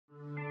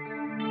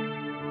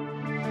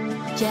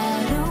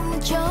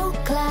jarum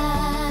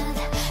coklat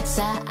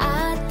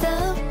saat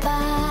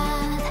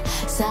tepat,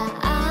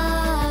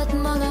 saat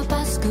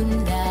melepas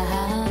gundah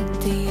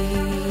hati.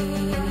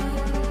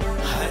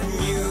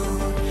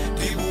 Hanyut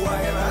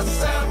dibuai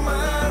rasa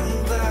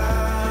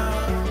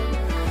mantap,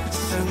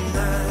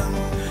 senang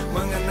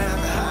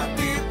mengenang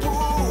hati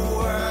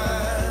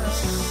puas.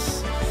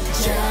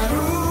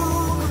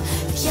 Jarum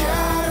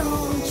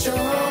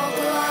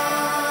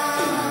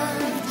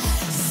coklat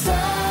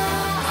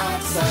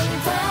saat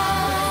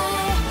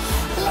santai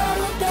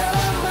larut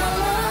dalam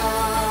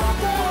malam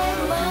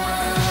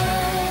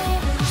permai.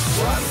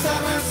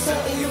 Suasana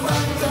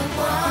seimbang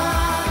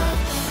tepat,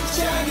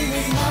 jadi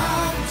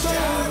nikmat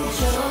jarum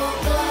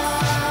coklat.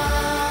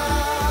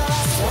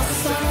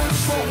 Suasana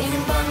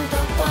seimbang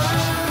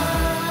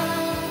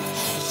tepat,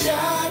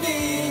 jadi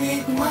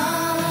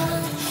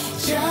nikmat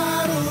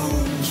jarum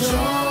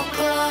coklat.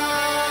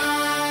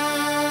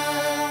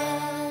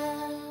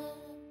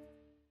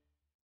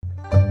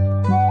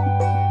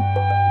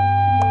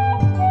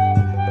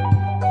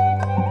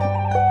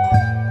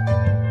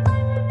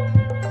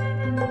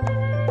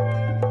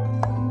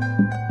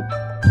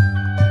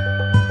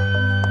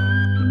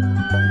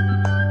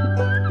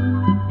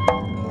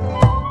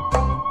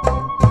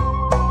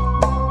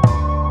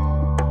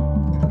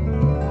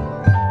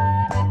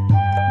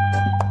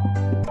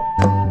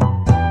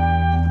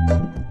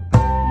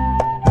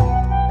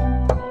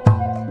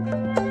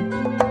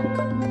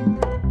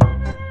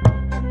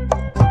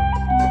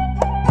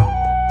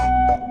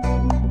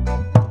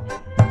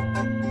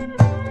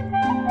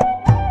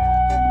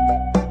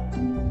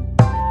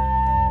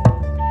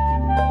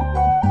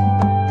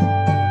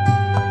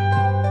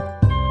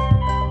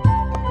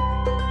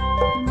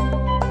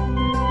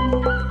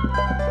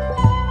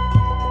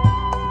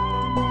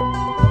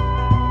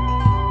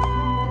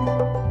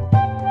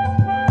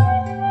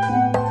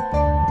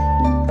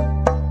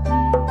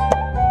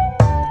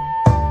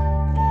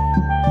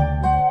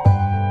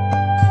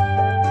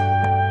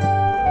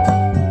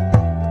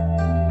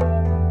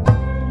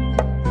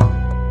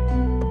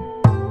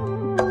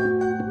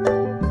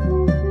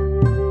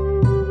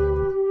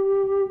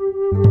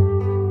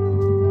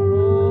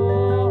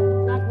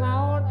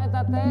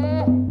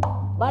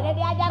 Bade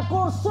diajar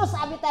kursus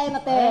abi teh na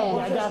teh.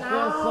 Diajar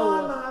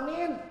kursus. Mang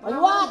Amin.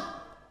 Ayuat.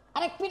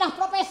 Arek pindah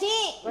profesi.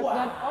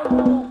 Wah.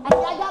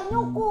 Diajar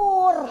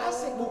nyukur.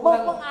 Asik buku.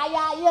 Mumpung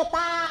aya ieu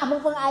tah,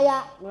 mumpung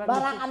aya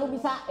barang anu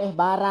bisa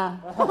barang.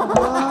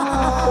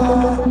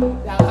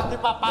 Jangan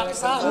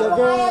dipapaksa.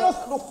 Mumpung aya nu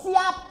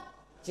siap.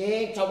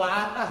 Cik,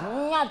 cobaan ah.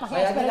 Nya pakai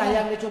Saya tidak eksperimen.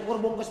 yang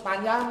dicukur bungkus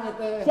panjang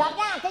gitu.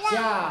 Siapnya kayaknya.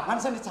 Siap. Kan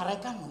saya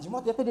dicarekan,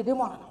 Jimot ya teh di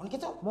demo naon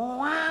kitu.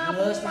 Moal.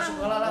 Geus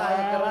masuk heula lah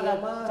aya kerana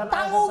mah.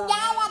 Tanggung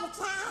jawab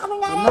sah nu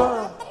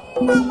nyarekan.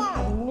 Tenang lah.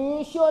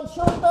 Mission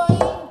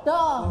teuing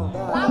teh.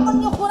 Lamun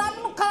nyukuran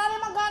nu kalane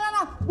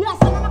maganana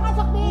biasana mah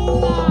sok di.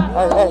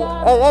 Hey.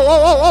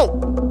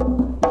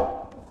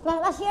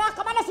 Lah sirah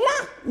ka mana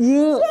sirah?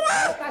 Iya.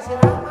 Kasih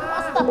ramah.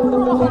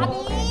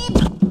 Astagfirullahaladzim.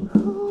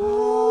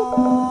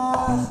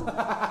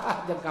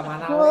 Jam ka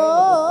mana we?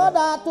 Oh,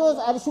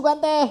 datus ada sugan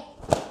teh.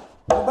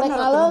 Rek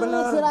aleung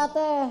bener. sirah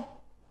teh.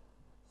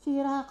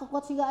 Sirah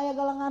kekuat siga aya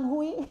galangan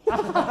hui.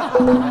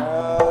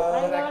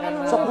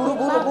 Sok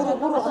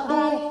buru.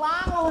 Sekali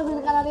wangun di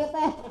kana dieu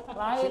teh.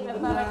 Lain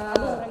eta rek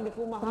aduh rek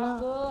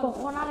dikumahakeun.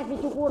 Pokona rek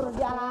dicukur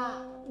di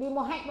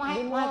mohek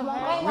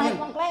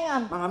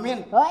mongklengan. Mang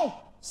Amin, Heuy,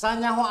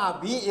 sanyaho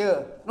abi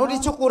ieu. Nu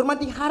dicukur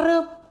mah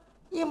dihareup.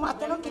 Ieu mah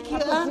teh nu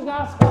kikieuan.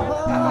 Siga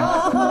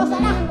sekolah. oh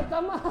sana.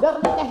 Pertama. Dak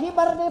teh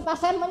hibar di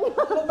pasien mah. Nu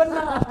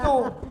bener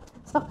atuh.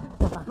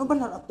 Nu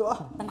bener atuh ah.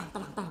 Tenang.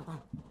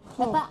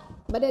 Eta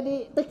bade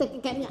di tek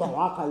kayaknya.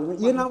 Bawa ka ieu.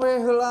 Ieu na we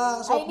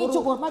heula sok Ai buru.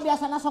 dicukur mah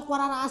biasana sok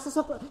warara asa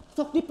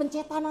sok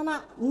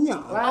dipencetanana. Nya.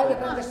 Lain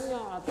geus.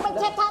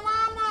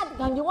 Pencetanana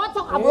Kanjeng Wat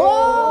sok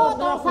abot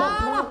tong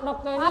salah.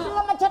 Abi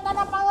mah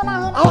mencetana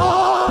pangeunahun.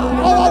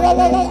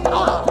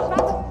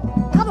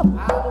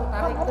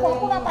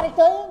 Aduh,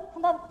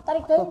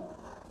 tarik teuing.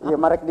 Ieu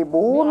marek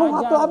dibunuh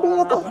atuh abi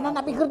atuh. Mana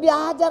nabi keur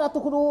diajar atuh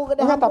kudu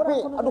gede Nya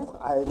tapi aduh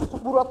aing sok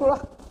buru atuh lah.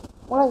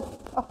 Mulai.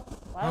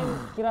 Lain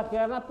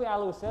kira-kira napi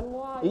alusen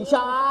moal.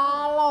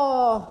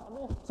 Insyaallah.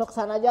 Sok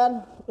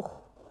sanajan.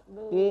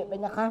 Di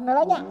banyakan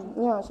lah nya.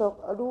 Nya sok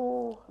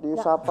aduh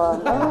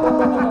diusapan.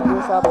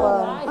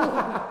 Diusapan.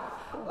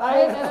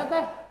 Lain eta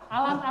teh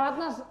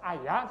alat-alatna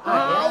aya.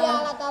 Aya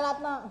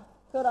alat-alatna.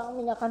 Kurang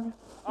minyakan.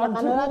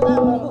 Minyakan heula tah.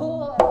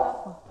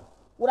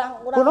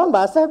 Urang Kunaon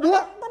basah dia?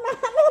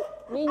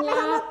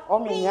 Minyak. Oh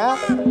minyak.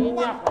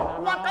 Minyak.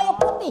 minyak kayu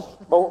putih.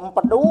 Bau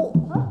empedu.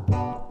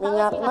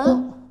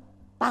 Minyakna.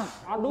 Tah,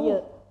 Aduh. ieu.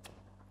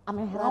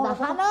 Ame rada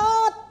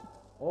haneut.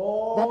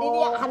 Oh. Jadi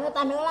dia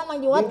haneut-haneut lah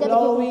Mang Juat jadi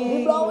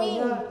Di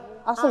blowing.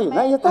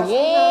 Aslina ieu teh.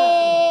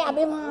 Ye,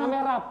 abi mah. Ame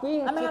rapi.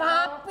 Ame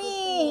rapi,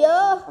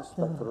 yeuh.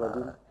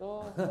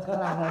 Astagfirullahaladzim.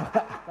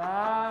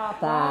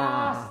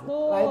 Pas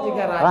tuh. Lain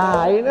juga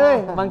Lain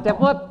Mang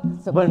Cepot.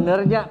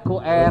 Benernya ku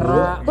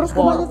era Terus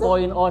kumaha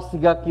teh? 4.0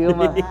 siga kieu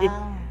mah.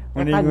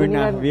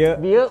 Mendingan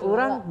bieu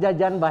urang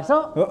jajan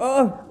baso.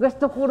 Heeh. Geus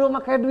teu kudu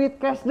make duit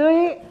cash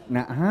deui.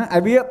 Nah,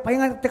 bieu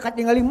palingan teka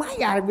tinggali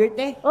mayar bieu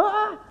teh.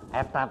 Heeh.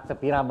 Eta teu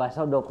pira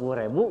baso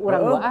 20.000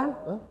 urang duaan.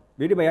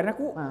 Bieu dibayarna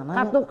ku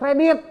kartu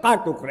kredit.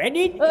 Kartu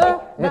kredit.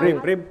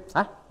 Prim.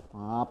 Hah?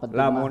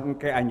 Lamun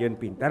engke anjeun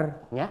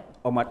pinter, nya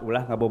omat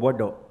ulah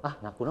ngabobodo. Ah,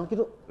 nah kunaon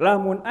kitu?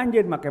 Lamun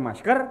anjeun make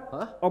masker,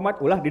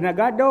 omat ulah dina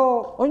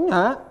gado. Oh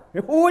nya?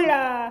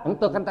 Ulah.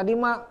 Henteu kan tadi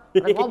mah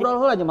rek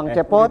ngobrol heula nya Mang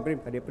Cepot.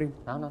 Prim.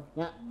 Naon?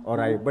 Nya.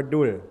 Orai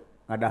bedul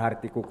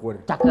ngadahar ti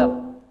kukur. Cakep.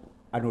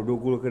 Anu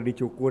dugul keur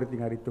dicukur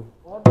tinggal itu.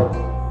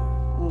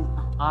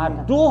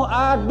 Aduh.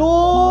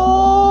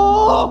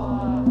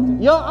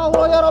 Ya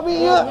Allah ya Rabbi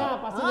ya.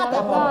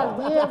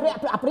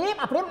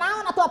 Aprim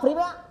naon atuh aprim?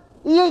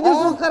 Iya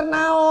justru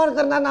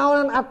karena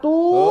naonan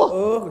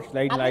atuh.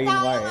 Lain-lain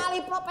wae. Ngali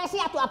profesi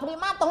atuh aprim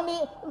mah tong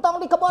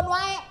di kebon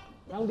wae.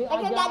 Yang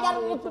diajar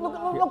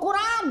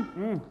ukuran.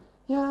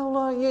 Ya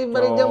Allah, ieu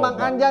bari jeung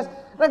Mang Anjas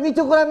rek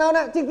dicukuran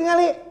naonna cik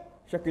tingali.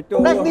 Sakitu.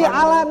 Rek di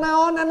ala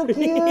naon anu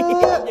kieu.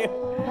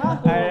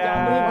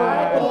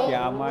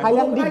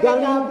 Hayang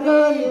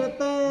digalingkeun ieu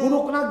teh.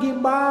 Gurukna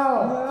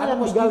gimbal.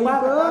 Anu geus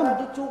gimbal kana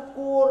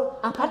dicukur.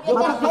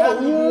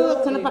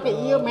 Cenah pake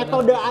ieu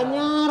metode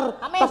anyar.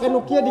 Pake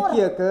nu kieu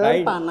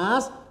dikieukeun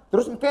panas,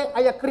 terus engke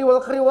aya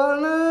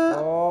kriwel-kriwelna.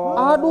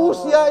 Aduh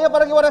sia ya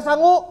pada kieu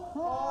sangu.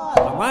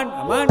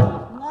 Aman.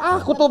 Ah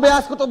kutu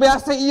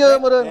beas teh ieu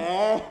meureun.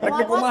 Rek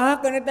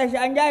dikumahakeun teh si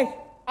Anjay.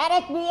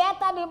 Erek bieu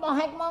tadi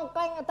mohek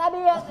mongkeng tadi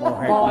ya.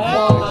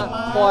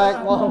 Poek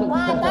mongkeng.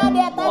 Mata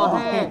dia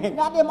tadi.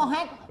 Jadi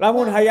mohek.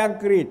 Lamun hayang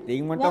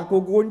keriting mentong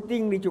ku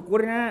gunting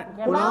dicukurna.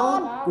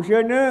 Kunaon? Ku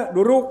sieuna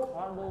duruk.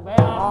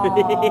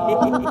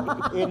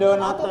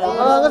 Idona teh.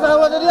 Geus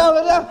Allah jadi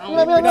Allah dia.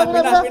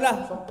 Pindah.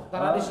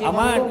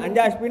 Aman,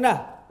 Anjas pindah.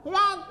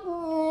 Ya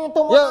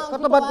itu Ya, ke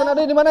tempat kena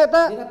di mana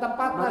eta? Di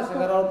tempatna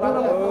segala rupa.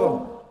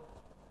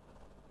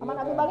 Aman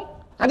abi balik.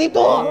 Tadi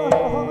itu.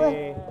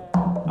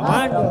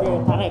 Aman.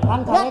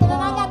 Ya cenah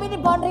nanya bini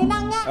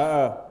bondrinang nya.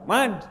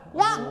 Man.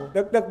 Ya.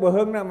 Tek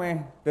beheungna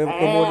meh. Teu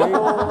temu deui.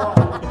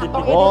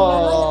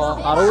 Oh,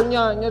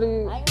 karunya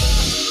nyeri.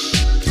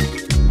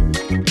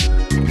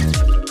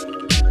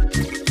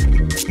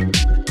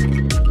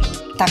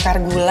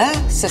 Takar gula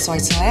sesuai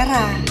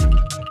selera.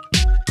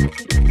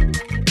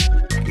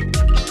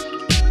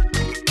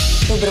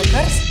 Tuh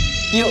brokers,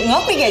 yuk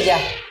ngopi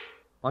gajah.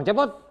 Mang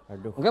Cepot.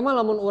 Aduh. Engke mah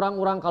lamun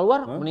urang-urang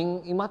keluar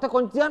mending imah teh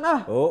kuncian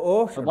ah.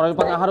 Separuh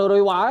Dipake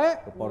hareureuy wae.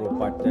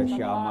 Rupa teh si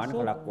aman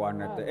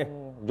kelakuanna teh.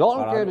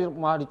 Jol ke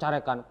malah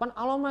dicarekan. Pan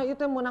alon mah ieu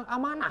teh meunang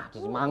amanah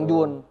si Mang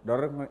Jun.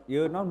 Doreng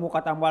ieu naon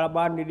muka tambal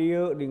ban di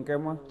dieu dingke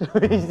mah.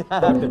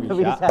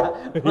 Bisa.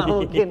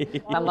 Mungkin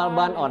tambal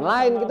ban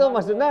online gitu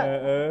maksudnya.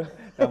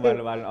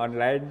 Tambal ban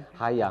online.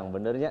 Hayang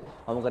benernya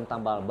ngomongkeun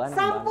tambal ban.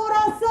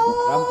 Sampurasun.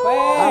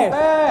 Sampai.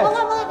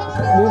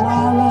 Di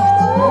mana?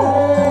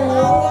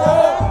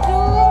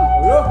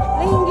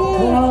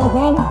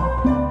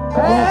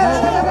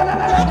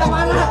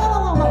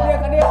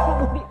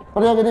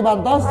 Pergi jadi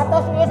bantos.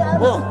 Atos geus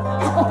alus.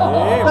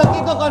 Teu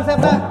kitu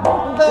konsepna.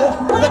 Teu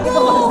kitu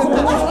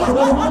konsepna.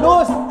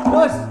 Dus.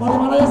 Dari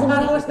mana ya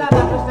sebenarnya?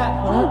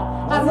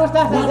 Kardus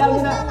dah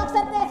sajalina.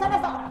 Maksudnya sana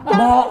sok.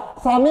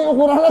 Sami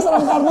ukurannya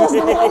serang kardus.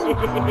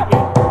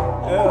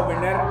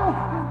 Bener.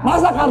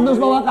 Masa kardus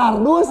bawa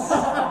kardus?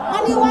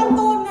 Ani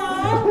wantuna.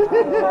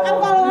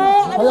 Angkal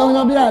we. Ayo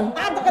nyobian.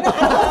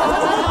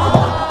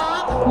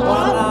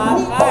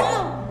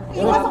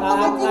 Ini masuk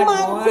mancing.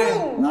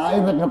 Nah,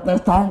 ini ngetes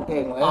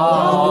cangkeng.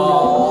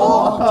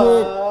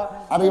 Cik,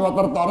 ari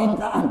water torrent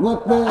keangkut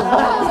deh.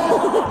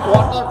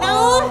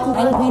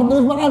 Ari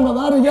kardus makan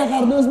babari ya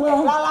kardus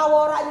mah.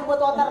 Lalawora nyebut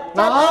water.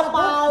 Can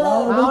apal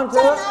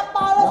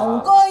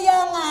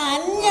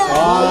goyangannya.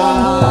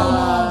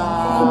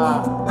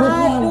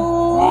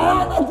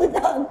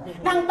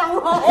 Nang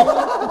tangwa.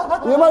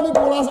 Ieu mah di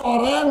Pulas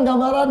Oren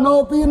gambaran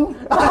no pin.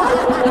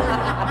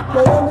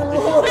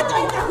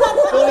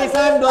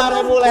 Tulisan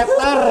 2000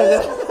 letter.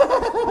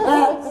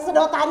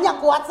 Sedotannya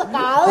kuat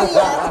sekali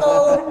ya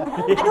tuh.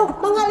 Aduh,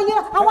 mangalinya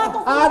hawa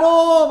tuh.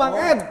 Aduh, Mang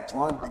Ed.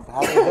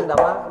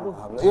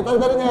 Itu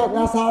tadi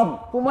nyasab.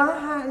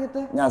 Kumaha ieu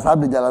teh?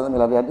 Nyasab di jalan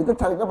Milarian. Itu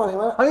carinya paling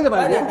mana? Paling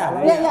depan dia.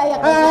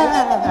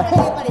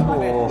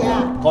 Ya.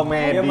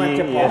 Komedi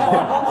ya.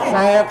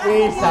 Saya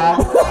pisan.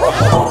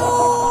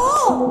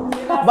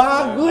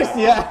 Bagus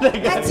ya.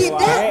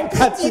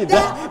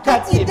 Kacida.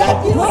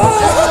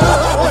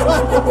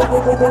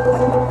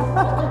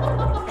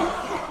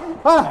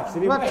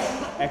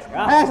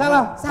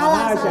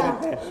 Salah.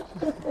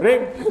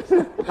 Ring.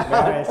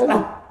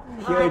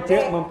 Si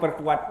Ece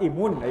memperkuat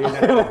imun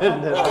ayeuna.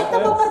 Kita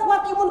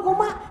memperkuat imun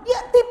kumaha? Ya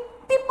tip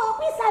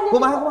pisan.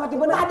 Kumaha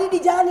tipena? Tadi di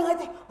jalan yang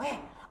teh.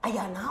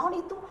 Aya naon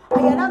itu?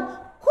 Aya naon?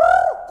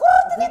 Kur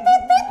titit.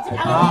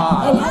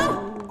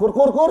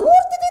 Kur.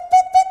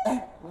 Titit.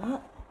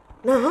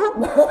 Nah,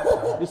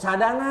 Di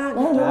sadana.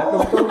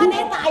 kan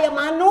eta aya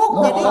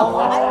manuk. Jadi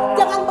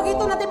jangan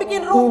begitu nanti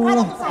bikin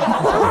rungkat tuh saya.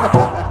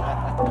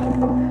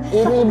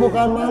 Ini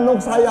bukan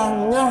manuk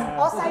sayangnya.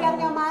 Oh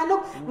sayangnya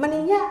manuk,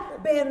 Meninya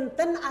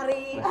benten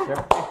ari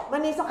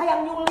meni sok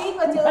hayang nyulik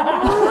aja.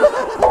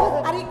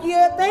 Ari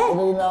kieu teh.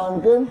 Udah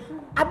dinaonkeun.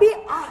 Abi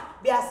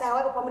biasa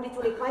we upama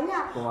diculik mah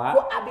nya.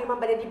 Ku abi mah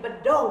bade di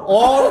bedong.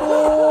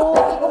 Aduh.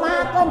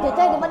 Kumahakeun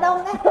cece di bedong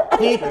teh.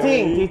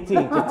 Cicing.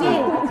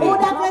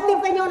 Udah kreatif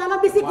teh nyawa nama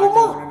bisi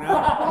kumuh.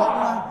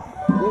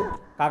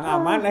 Kang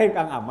Aman,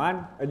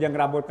 jeung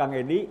rambut Kang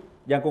Eddi,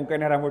 jangkung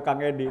keneh rambut Kang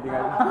Eddi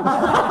tinggal.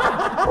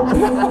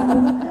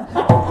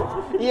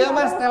 Iya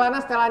mas,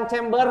 setelan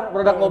chamber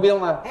produk mobil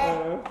mah.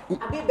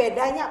 Abi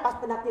bedanya pas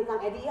penaktir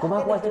Kang Eddi ya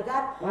teh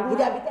degan.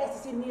 Jadi abi teh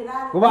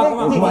sindiran.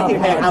 Kumaha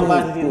kayak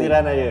apa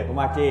sindiran aja.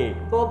 Kumaci.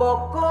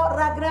 Boboko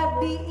ragrag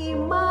di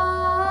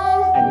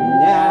imah.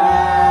 Anya.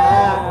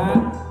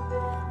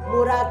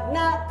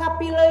 Muragna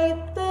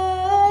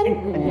kapileuiteun.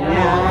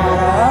 Anya.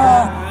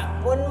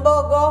 Mun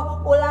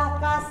bogo ulah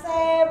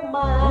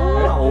kasema.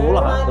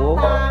 Ulah atuh.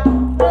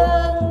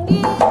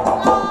 Dengit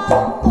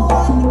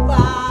lamun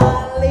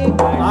balik.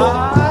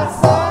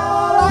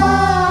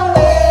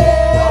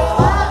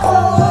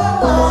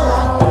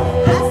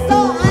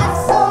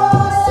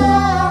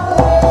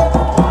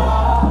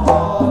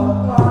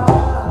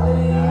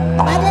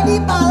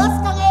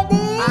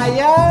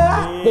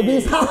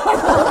 Bisa.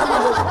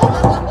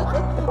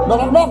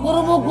 Dok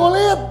kerupuk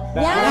kulit.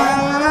 Ya.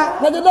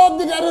 Ngejedok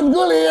di karun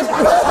kulit.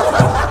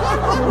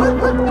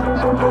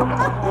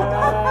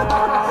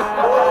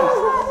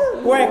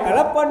 Kue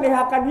telepon di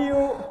Hakan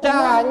Hiu.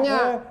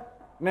 Caranya.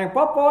 Neng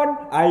Popon,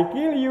 I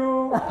kill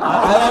you.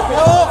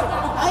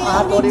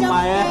 Aku di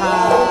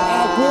maehan.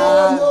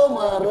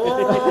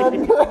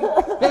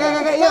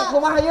 Kayak yuk,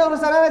 kumaha yuk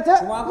urusanana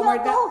cek. Kumaha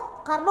eta?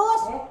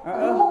 Kardus.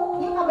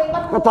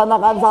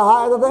 Kecanakan saha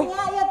eta teh?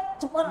 Iya,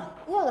 cepet.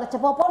 Iya, Ceu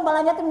Popon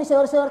balanya teh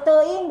diseur-seur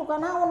teuing bukan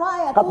naon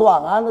wae atuh.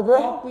 Katuangan eta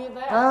teh.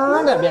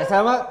 Enggak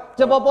biasa mah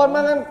Ceu Popon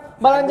mah kan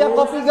balanja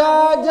kopi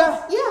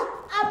gajah. Ya,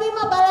 abi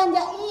mah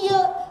balanja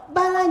ieu,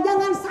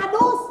 balanjangan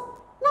sadus.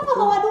 Napa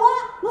bawa dua?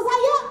 Nu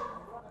saya.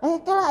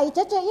 Kalau ai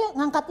cece ieu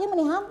ngangkatnya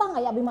meni hampang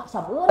aya abi mak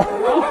sabeul.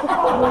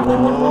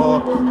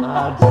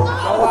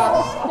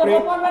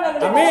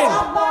 Amin.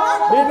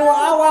 Dinu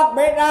awak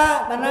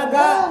beda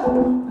tenaga.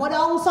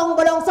 Bodongsong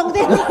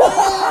teh.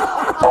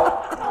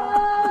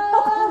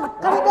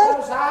 Kan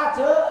usaha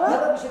ceu,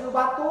 ieu bisa nu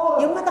batur.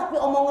 Ieu mah tapi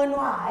omongan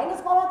wae di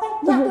sekolah teh.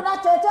 Nya teh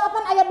cece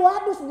apan aya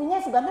dua dus dinya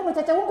sugan teh nu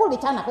cece unggul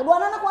dicanak ke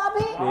dua anak ku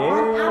abi.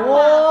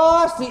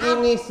 Oh, si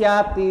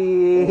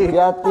inisiatif.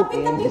 Tapi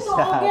tadi itu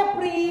oge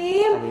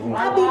Prim.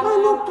 Abi mah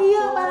nu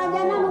kieu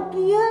balanjana nu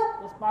kieu.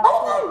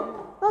 Balikan.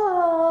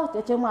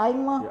 Cece mah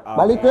aing mah.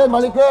 Balikeun.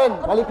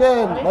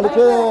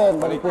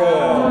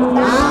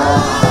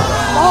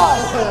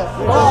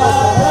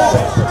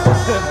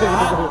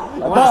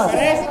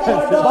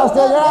 Tos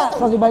ya,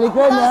 tos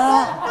dibalikeun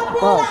ya.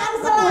 Kapilaan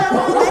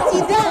selama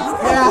cida.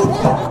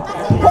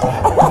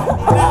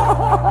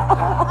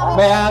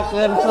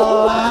 Beakeun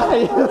selah.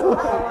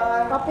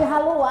 Kopi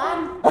haluan.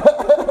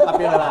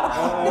 Tapi lah.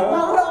 Di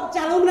bawah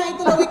calumna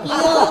itu lagi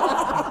kieu.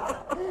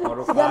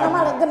 Sigana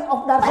mah legend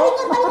of Darso.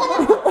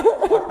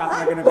 Otak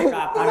lagi nepi ka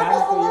akaran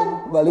tuh.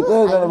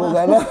 Balikeun kana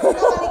bugana.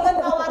 Balikeun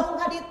ka warung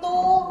ka ditu.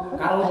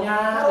 Karunya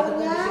itu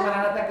teh si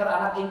manehna teh keur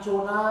anak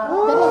incuna.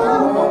 Jadi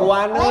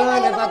Mungguaneun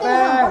eta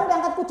teh.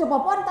 Diangkat ku Ceu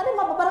Popon tadi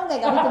mah bareng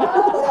kayak gitu.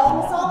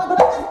 Bodongsong atuh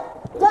kan.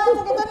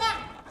 Jangan kitu nya.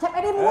 Cep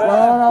Eddi mu.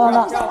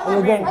 Nah.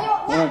 Ayo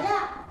nya.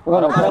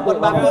 Walaupun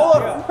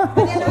batur.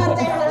 Ini dengan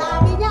teh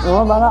labinya.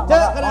 Oh, bangga.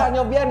 Cek kena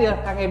nyobian ya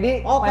Kang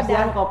Eddi.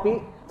 Pasian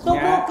kopi.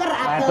 Tubuker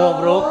atuh. Atuh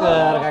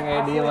broker Kang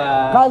Eddi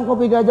mah. Kan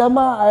kopi gajah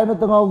mah aya nu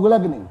teu gula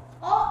geuning.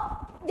 Oh,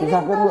 jadi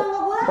Pisakeun kalau lu.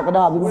 nggak gula. Teu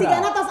kedah abi mah.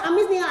 Sigana tos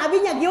amis nih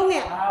abinya giung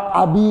ya.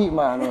 Abi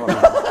mah anu.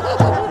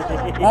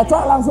 Ngaca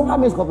langsung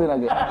amis kopi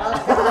lagi.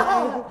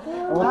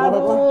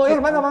 Aduh,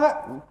 mangga.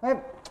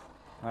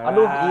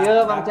 Aduh,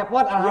 iya Mang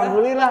Cepot,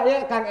 alhamdulillah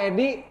ya Kang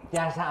Eddi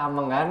biasa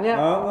amengannya.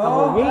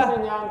 Kabumi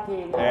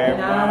Nyangki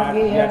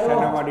biasa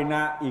nama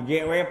dina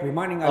IG we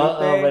prima ningali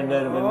teh.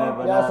 Bener.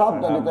 Ya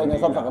sab tadi teh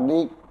nyesop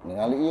sakedik.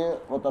 Ningali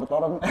ieu motor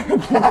toren.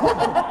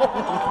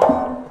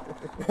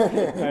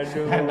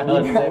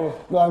 Aduh.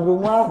 Tuan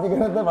rumah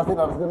digana teh pasti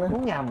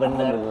haruskeun. Ya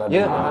bener.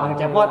 Ye Mang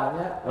Cepot,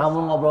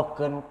 lamun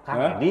ngobrolkeun Kang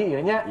Eddi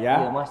ieu nya,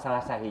 ieu mah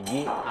salah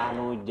sahiji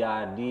anu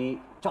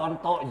jadi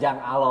contoh jang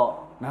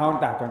alo.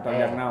 Naon tah contoh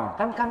yang naon?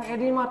 Kan Kang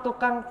Eddi mah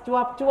tukang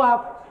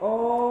cuap-cuap.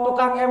 Oh.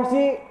 Tukang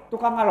MC,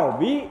 tukang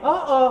ngalobi?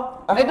 Heeh.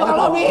 Tukang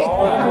lobi.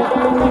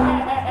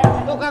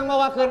 Tukang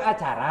mawakeun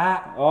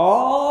acara.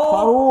 Oh.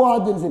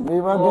 Sarua jeung si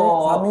Prima ge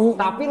sami.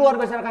 Tapi luar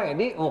biasa Kang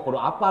Eddi, kudu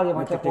apal ya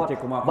Mang Cepot.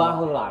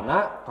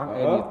 Baheulana Kang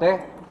Eddi teh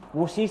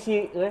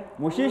musisi euy.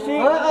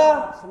 Musisi? Heeh.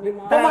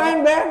 Pemain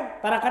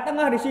band. Taraka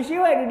tengah di sisi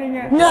we di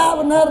dinya. Ya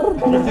bener.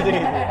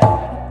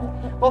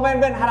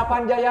 Pemain band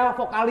Harapan Jaya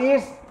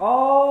vokalis.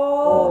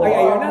 Oh,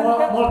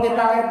 ayeuna multi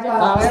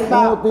talenta.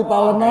 Multi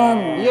talentan.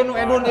 Ieu nu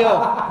Edun ieu.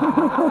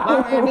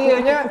 Mang Eddi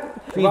ieu nya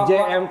VJ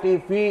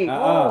MTV.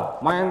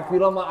 Main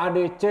film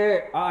ADC,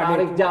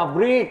 Tarik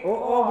Jabrik.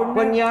 Oh, bener.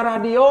 Penyiar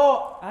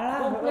radio.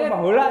 Alah,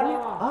 baheula nya.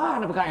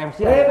 Nepi ka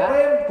MC eta.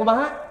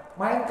 Kumaha?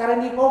 Main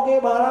karinding oge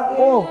balap.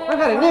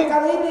 Main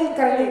karinding?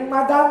 Karinding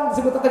magang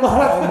disebut teh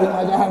balap. Karinding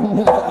magang.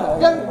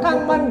 Yang Kang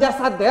Man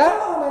jasad ya?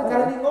 Main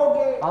karinding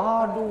oge.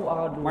 Aduh.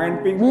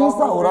 Main pingpong.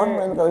 Bisa orang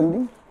main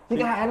karinding.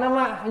 Jika enak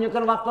mah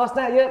hanyukeun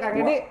waktosna ieu Kang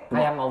Eddi,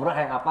 hayang ngobrol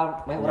hayang apal,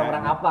 main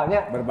urang-urang apalnya.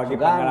 Berbagi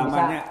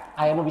pengalamannya.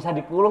 Aya nu bisa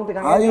dipulung ti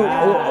Kang Ayo.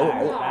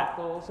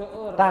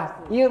 Seueur.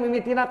 Tah, ieu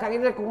mimitina Kang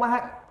Eddi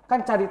kumaha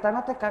kan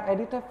caritana teh Kang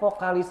Eddi teh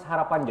vokalis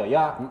Harapan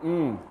Jaya.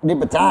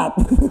 Dipecat.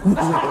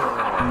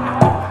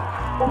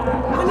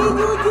 Ini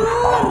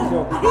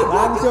jujur.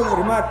 Langsung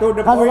terima tuh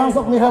the Kan point.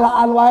 langsung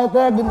nihelaan wae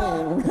teh gini.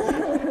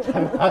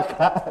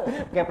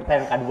 Kayak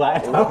pertanyaan kedua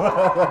eta.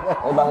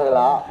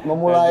 Baheula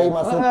memulai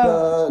masuk ke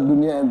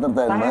dunia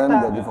entertainment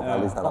Tah, jadi vokalis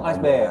vokalis Harapan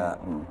band. Jaya.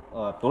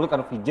 Tulis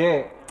kan VJ.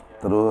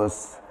 Terus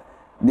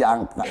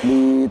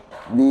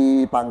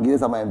dipanggil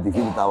sama MTV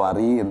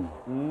ditawarin.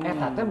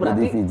 Teh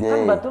berarti Jadi VJ.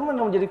 kan Batur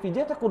mah jadi VJ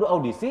teh kudu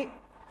audisi.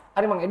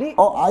 Ari Mang Eddi.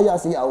 Oh aya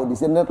sih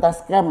audisinya tes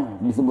cam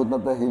disebutnya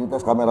teh ini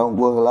tes kamera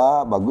unggul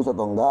heula bagus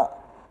atau enggak.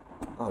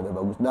 Oh udah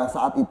bagus. Nah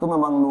saat itu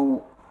memang nu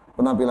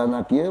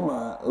penampilan kieu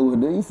mah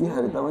deui sih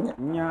hari tamanya.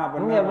 Nya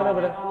Iya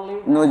bener.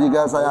 Nu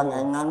jiga sayang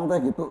engang teh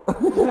gitu.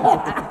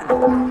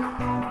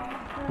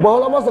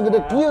 Baheula mah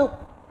segede kieu.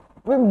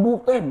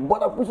 Rimbuk teh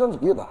badak pisan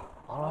sakieu tah.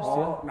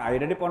 Nah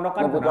ayeuna di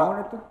pondokan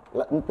kunaon itu?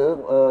 Lah henteu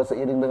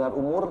seiring dengan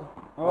umur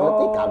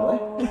letikan we.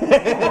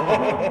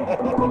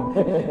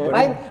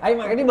 Lain, aing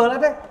Mang Eddi baheula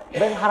teh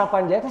band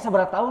Harapan Jaya teh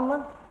sabaraha tahun,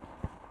 Man?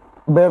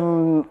 Band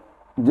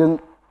jeung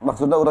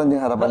maksudna urang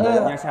jeung Harapan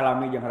Jaya. Nya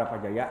salami jeung Harapan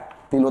Jaya.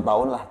 3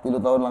 tahun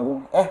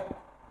langkung.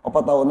 4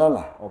 tahunan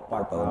lah.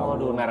 4 tahun.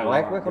 Aduh,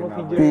 merelek we kalau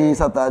VJ. Di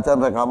sataacan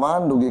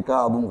rekaman dugi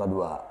ka album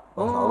kedua.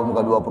 Pas album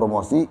kedua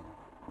promosi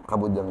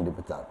kabujang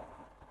dipecat.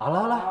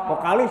 Alah.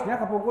 Vokalisnya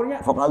kapungkurnya.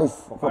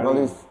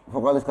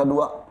 Vokalis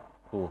kedua.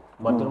 Tuh,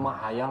 Batur mah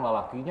hayang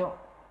lalakinya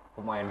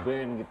pemain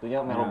band gitu ya,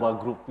 meloba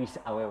grupis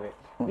awewe.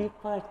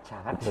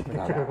 Dipecat.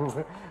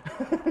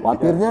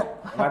 Watirnya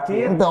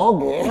ente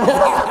oge.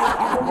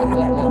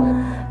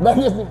 Dan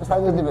geus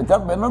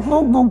dipecat bener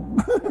tutup.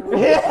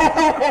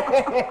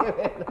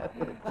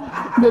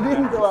 Jadi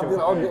ente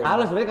watir oge.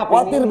 Halus sebenarnya kaping.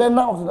 Watir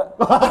benda maksudnya.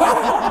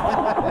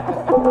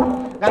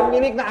 Kan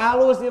milikna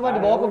halus ieu mah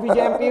dibawa ke VJ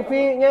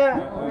MTV-nya.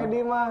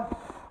 Eddi mah.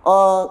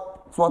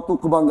 Suatu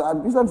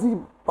kebanggaan pisan sih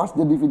pas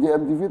jadi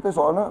VJ MTV teh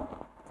soalnya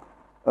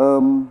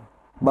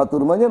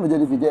batur mah nya nu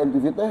jadi VJ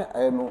MTV teh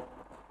aya nu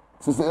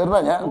seseueurna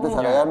nya teu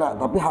sadayana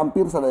tapi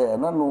hampir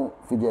sadayana nu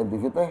VJ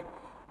MTV teh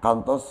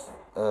kantos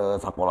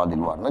sakola di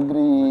luar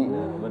negeri.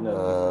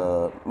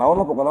 Naon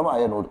lah pokoknya mah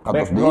aya nu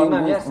kantos di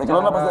Inggris.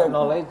 Background pasti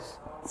knowledge.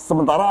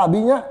 Sementara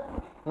abinya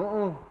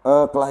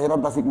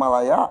kelahiran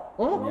Tasikmalaya,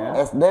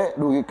 SD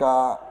dugi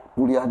ka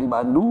kuliah di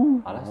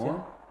Bandung.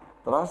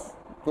 Terus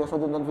biasa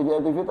dengan VJ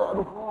MTV teh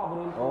aduh.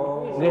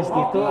 Geus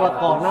kitu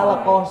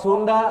lekoh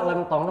Sunda,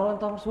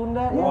 lentong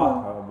Sunda ya.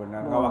 Wah,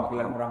 benar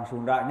ngawakilan orang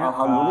Sundanya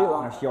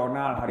Alhamdulillah.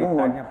 Nasional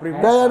haritanya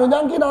prima. Daya nu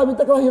nyangkin abi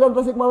teh kelahiran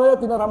Tasikmalaya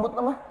tina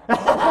rambutna mah.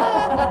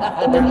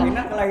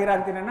 Tina kelahiran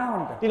tina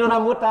naon teh? Tina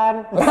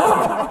rambutan.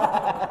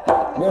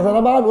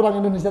 Biasana banget orang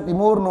Indonesia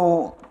Timur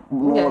nu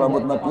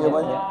rambutna kieu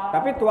mah.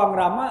 Tapi tuang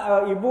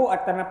rama ibu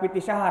atana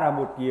piti saha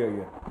rambut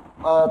kieu ya.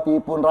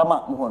 Tipun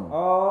Rama mohon.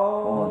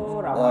 Oh,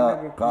 Rama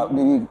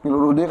di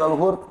piluruh dia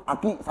kaluhur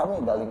aki sami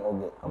galing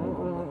oge.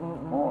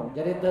 Mohon.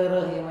 Jadi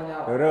teureuh ieu mah nya.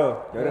 Teureuh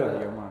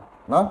ieu mah.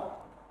 Nah,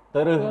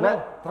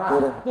 Teureuna.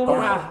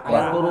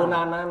 Aya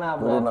turunanana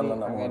berarti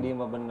Turunanana, Kang mohon. Eddi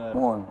mah bener.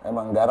 mohon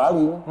emang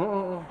garaling.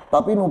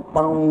 Tapi nu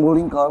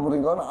pangmuringkal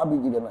abi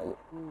jigana ieu.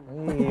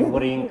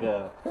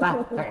 Muringkeul. Tah,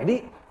 Kang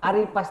Eddi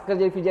ari pas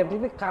kerja di VJ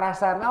MTV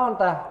karasa naon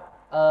tah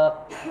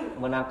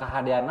menang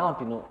kahadian naon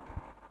tinu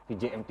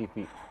VJ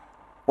MTV?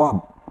 Wah,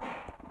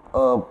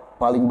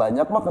 paling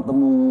banyak mah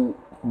ketemu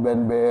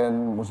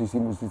band-band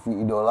musisi-musisi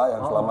idola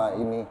yang selama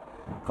ini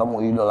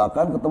kamu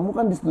idolakan, ketemu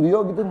kan di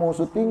studio gitu mau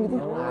syuting gitu.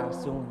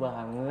 Langsung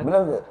banget.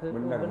 Bener gak?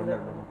 Bener.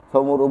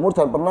 Seumur-umur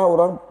can pernah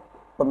orang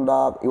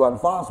pendak Iwan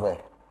Fals weh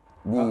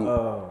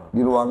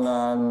di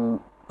ruangan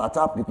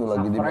tacap gitu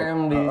lagi di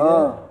frame di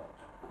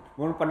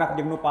mun pendak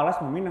jeung nu palas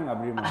meminang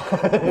abdi mah.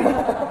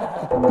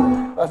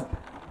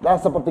 Nah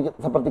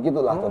seperti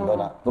gitulah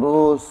contohnya.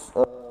 Terus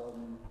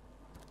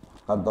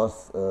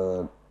kantos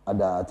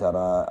ada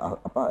acara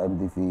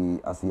MTV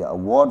Asia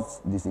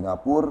Awards di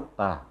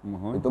Singapura.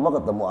 Itu mah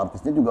ketemu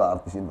artisnya juga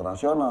artis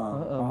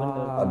internasional.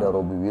 Ada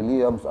Robbie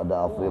Williams,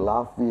 ada Avril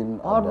Lavigne,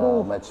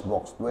 ada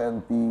Matchbox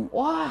 20.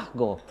 Wah,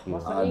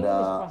 gokil.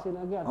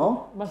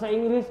 Bahasa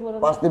Inggris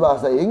Pasti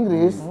bahasa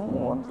Inggris.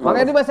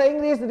 Makanya di bahasa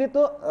Inggris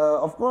itu.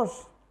 Of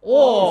course.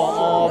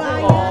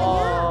 Kayaknya.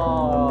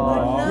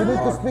 You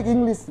need to speak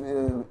English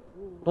if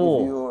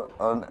you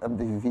on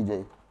MTV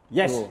VJ.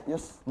 Yes.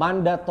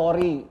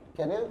 Mandatory.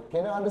 Can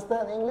you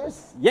understand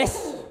English?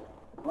 Yes.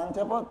 Mang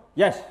Cepot?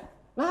 Yes.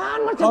 Nah,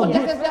 macam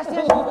yes.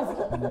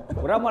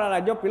 Urang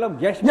malah jawab film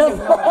yes.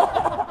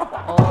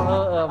 Oh,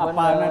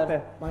 Apa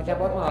teh? Mang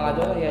Cepot mah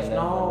aja yes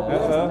no.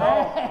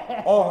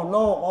 Oh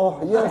no, oh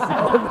yes.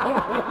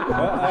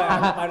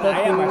 Pan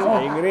aya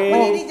bahasa Inggris.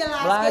 Ini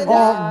jelaskeun.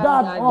 Oh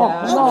god, oh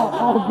no,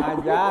 oh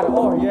Ajar,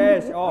 oh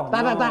yes, oh.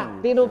 Tah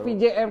tinu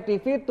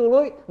VJMTV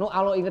tuluy nu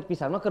alo inget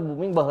pisan mah keur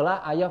booming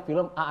baheula aya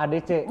film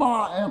AADC.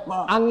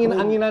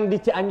 Angin-anginan di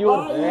Cianjur.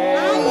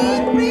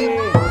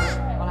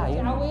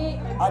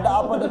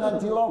 Ada apa dengan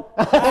cilok?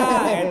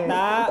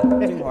 Eta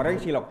cing goreng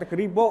cilok teh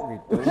keribo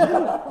gitu.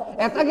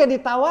 Eta ge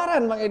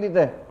ditawaran Mang Eddi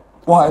teh.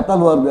 Wah, eta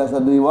luar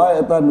biasa deui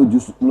wae eta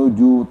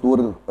nuju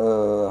tur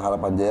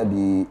Harapan Jaya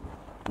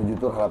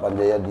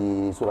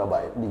di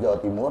Surabaya, di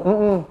Jawa Timur.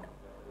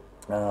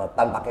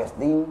 Tanpa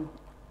casting.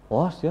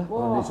 Wah, ya.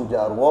 Di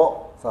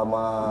Sujarwo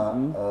sama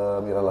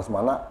Mira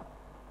Lesmana.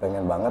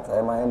 Pengen banget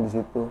saya main di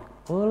situ.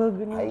 Oh,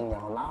 gini. Aing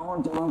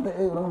naon cenah teh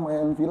urang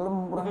main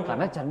film urang.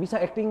 Karena can bisa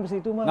acting di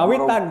situ mah.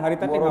 Ngawitan,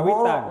 harita teh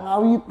ngawitan.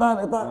 Ngawitan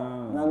eta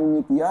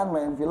ngamimitian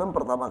main film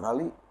pertama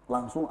kali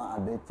langsung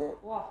AADC.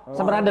 Wah.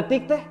 Sabaraha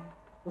detik teh?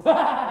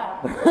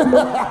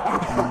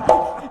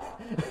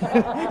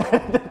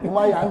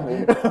 Lumayan.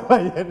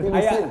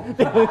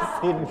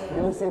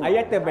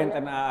 Aya teh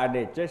benten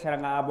AADC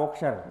sareng AA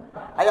boxer.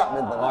 Aya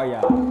benten. Oh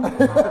ya.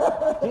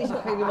 Bisa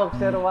kayak di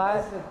boxer wae.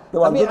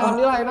 Tapi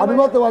alhamdulillah abi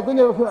mah teu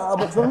waktunya AA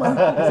boxer mah.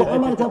 Sok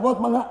emang Cepot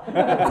mah.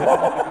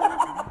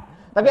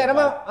 Tapi ada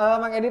mah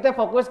Mang Eddi teh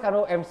fokus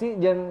karo MC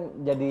jeung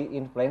jadi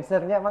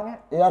influencernya Mang ya?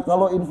 Ya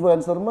kalau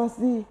influencer mah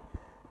sih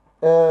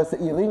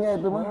seiringnya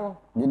itu mah.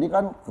 Jadi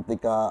kan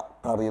ketika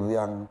karir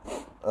yang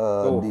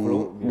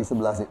di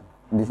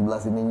sebelah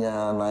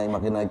sininya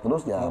makin naik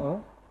terus ya.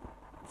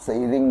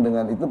 Seiring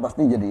dengan itu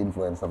pasti jadi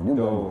influencer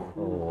juga.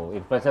 Oh,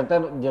 influencer teh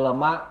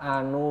jelema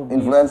anu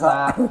Influencer.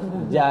 bisa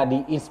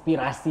jadi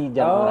inspirasi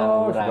jeung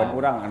urang-urang.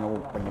 Urang anu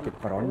penyakit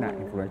corona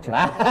influencer.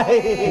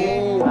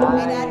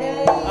 Beda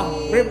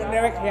deui. Prim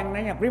dewek yang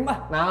nanya, Prim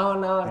ah.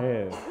 Naon.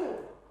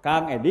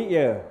 Kang Eddi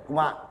ya.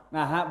 Kumaha?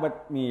 Nah,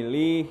 buat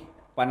milih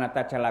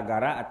Panata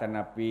Calagara atau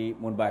napi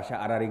mun bahasa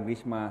Arab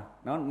Inggris mah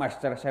naon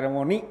master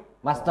ceremony.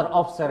 Master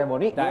of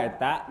Ceremony. Da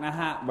eta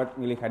naha buat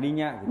milih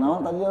kadinya gitu.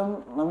 Naon tadi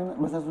namanya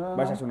bahasa Sunda?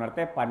 Bahasa Sunda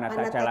teh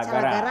Panata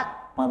Calagara.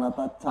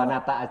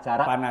 Panata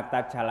acara.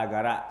 Panata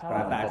Calagara.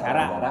 Panata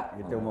acara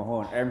gitu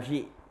mohon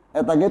MC.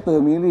 Eta ge teu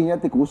milihnya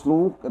ti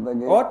kusruk eta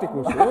ge. Oh ti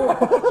kusruk.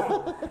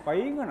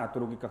 Paingan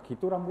atuh rugi ka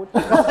kitu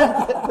rambutna.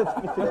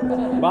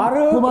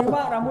 Bareu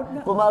Pak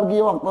rambutna.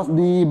 Kumargi waktu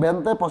di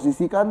band teh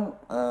posisi kan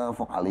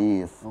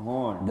vokalis.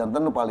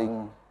 Janten nu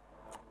paling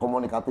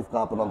komunikatif ke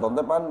penonton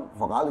teh pan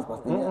vokalis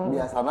pastinya.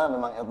 Biasana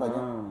memang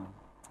etanya.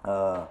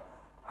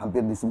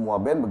 Hampir di semua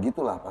band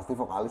begitulah, pasti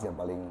vokalis yang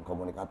paling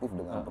komunikatif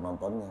dengan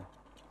penontonnya.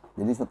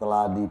 Jadi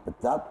setelah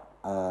dipecat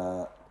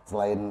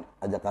selain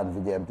ajakan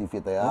VJMTV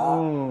teh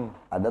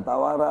ada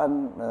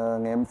tawaran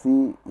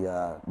nge-MC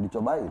ya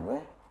dicobain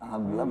weh.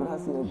 Alhamdulillah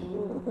berhasil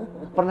gitu.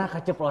 Pernah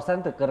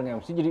keceplosan teu keur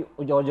nge-MC jadi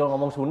ujol-ujol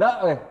ngomong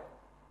Sunda weh.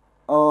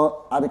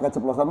 Ari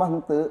keceplosan mah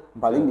henteu,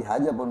 paling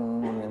dihaja pun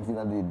nge-MC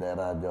di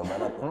daerah Jawa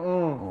Barat.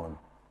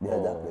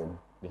 Dihajakeun.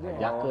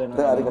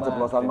 Teu ari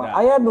keceplosan mah.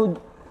 Aya nu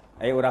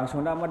urang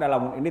Sunda mah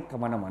dalam ini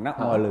kemana-mana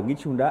leungit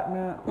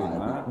Sundana.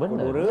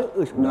 Bener.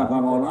 Sunda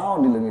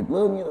naon di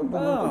leungit-leungit.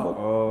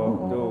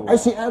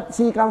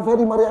 Si Kang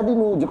Ferry Mariadi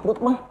nu jeprut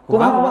mah.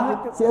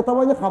 Kumaha? Si eta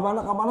mah nya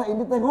kamana-kamana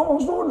ini teh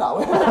ngomong Sunda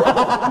we.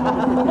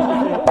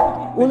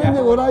 Ulin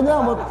jeung urangnya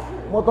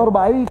motor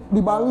baik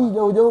di Bali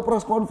jauh-jauh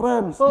press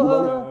conference di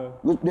Bali.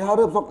 Geus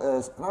dihareup sok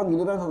sekarang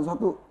giliran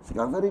satu-satu si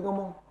Kang Ferry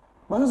ngomong.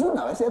 Bahasa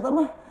Sunda we si eta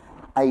mah.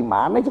 Ai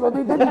mana coba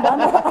teh di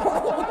mana?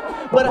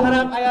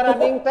 Berharap aya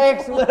running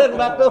text meureun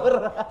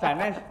batur.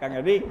 Sanes Kang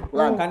Eddi,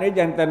 kan ieu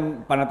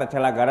janten Panata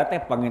Calagara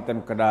teh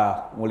panginten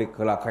kedah ngulik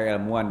heula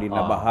kailmuan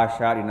dina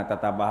bahasa, dina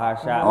tata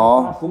bahasa.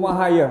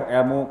 Kumaha ieu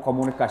ilmu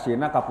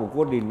komunikasina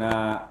kapungkur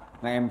dina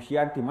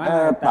nge-MC-an ti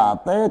mana eta?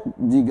 Teh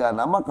jiga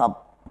nama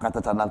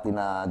kata candak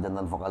tina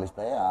jantan vokalis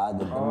teh ya,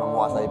 jantan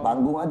menguasai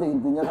panggung aja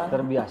intinya kan.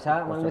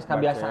 Terbiasa, manggeus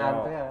kebiasaan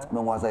teh.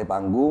 Menguasai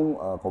panggung,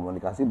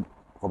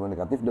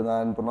 komunikatif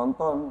dengan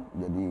penonton,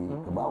 jadi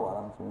ke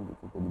bawah langsung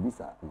gitu, jadi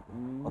bisa gitu.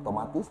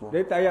 Otomatis lah.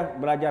 Jadi aya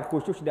belajar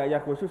khusus,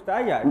 diajar khusus teh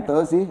aya.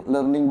 Itu sih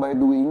learning by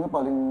doing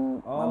paling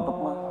mantep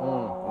mah.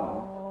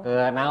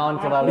 Ke naon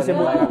coba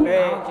disebutna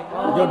teh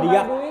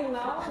zodiak.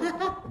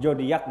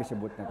 Zodiak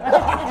disebutna.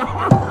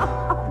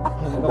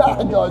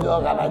 Jojo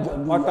kan aja.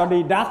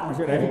 Otodidak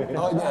maksudnya.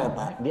 Oh iya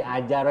eta.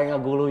 Diajar we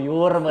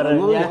ngaguluyur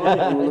meureunnya.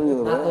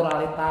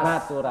 Naturalitas.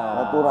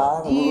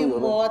 Natural.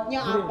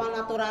 Ibotnya apa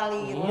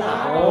naturalitas?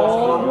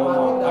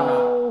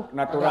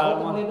 Natural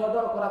mah.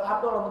 Dodol kurang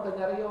Abdul mun teu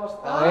nyarios.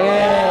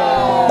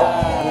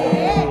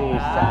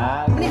 Bisa.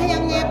 Ini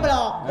yang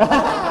nyeblok.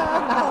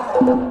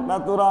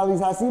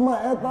 naturalisasi mah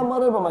eta mah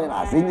pemain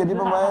asing jadi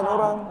pemain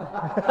orang.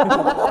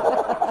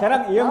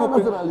 Sekarang iya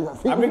nguping.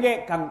 Naturalisasi. Tapi kayak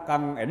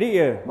Kang Eddi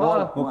ya,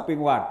 nguping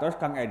wartos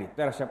Kang Eddi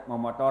teh resep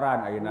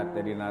memotoran ayeuna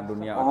teh dina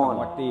dunia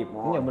otomotif.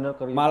 Iya bener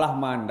keur. Malah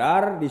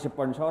mandar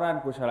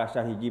disponsoran ku salah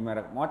sahiji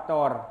merek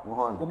motor.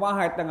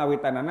 Kumaha eta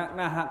ngawitanana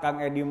nah Kang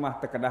Eddi mah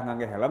teu kedah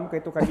ngangge helm ka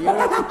itu ka dieu.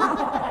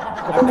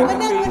 Bener.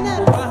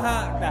 Kumaha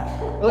tah.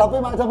 Tapi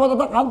mak cepet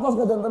tetep kantos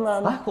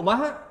kejantenan. Hah,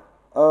 kumaha?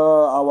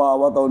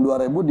 Awal-awal tahun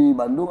 2000 di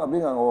Bandung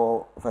abi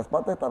nganggo Vespa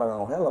teh tara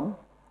nganggo helm.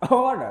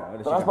 Oh, ada.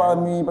 Terus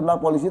palmi pernah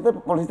polisi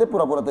teh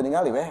pura-pura teu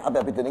ningali weh,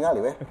 api-api teu ningali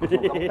weh.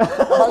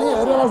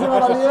 Kabalieun langsung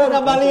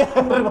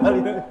kabalieun.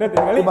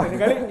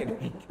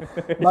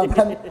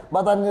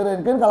 Batan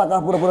ngeureunkeun kalakah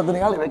pura-pura teu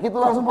ningali weh, kitu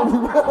langsung polisi.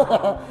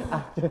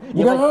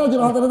 Jika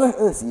jeung hotel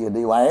teh sia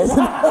deui wae.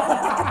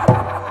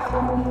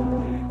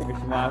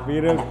 Nah,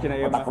 viral cina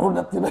ieu mah.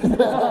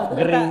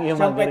 Gering ieu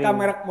mah. Sampai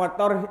kamera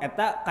motor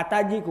eta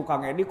kataji ku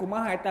Kang Eddi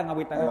kumaha eta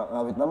ngawitanna?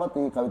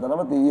 Kawitana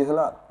mah ti ieu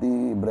heula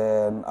ti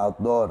brand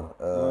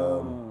outdoor.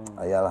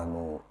 Ayalah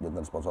nu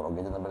janten sponsor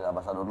oge janten brand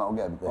ambassadorna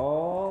oge abi teh.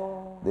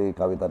 Di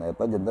kawitan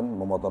eta janten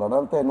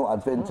memotoran teh nu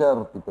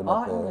adventure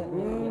tipena teh.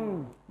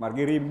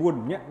 Margi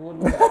rimbun nya.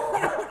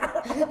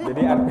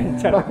 Jadi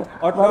adventure.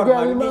 Outdoor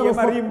margi ieu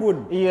mah rimbun.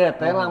 Iya,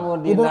 teh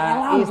lamun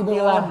dina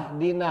istilah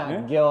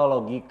dina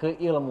geologi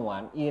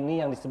keilmuan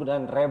ini yang disebut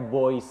dengan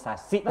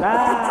reboisasi.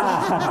 Nah,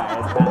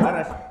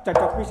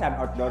 cocok pisan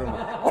outdoor mah.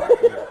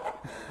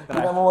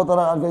 Kita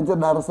memotoran adventure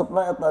da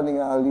resepna eta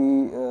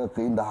ningali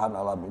keindahan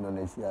alam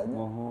Indonesia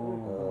nya.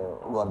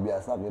 Luar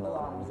biasa keindahan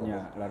alam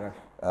Indonesia.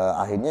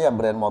 Akhirnya ya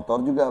brand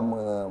motor juga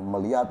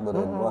melihat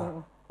brand wah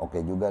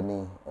oke juga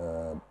nih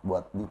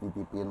buat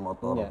dititipin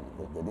motor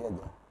gitu. Jadi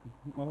aja.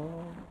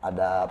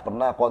 Ada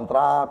pernah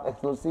kontrak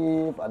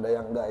eksklusif, ada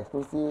yang enggak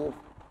eksklusif.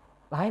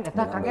 Lain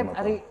eta kaget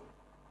ari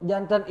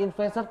jantan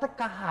influencer teh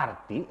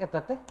kaharti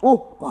eta teh.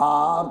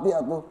 Kaharti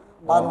atuh.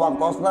 Pan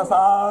waktosna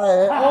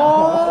sae.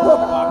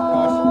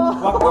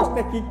 Waktos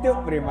teh kitu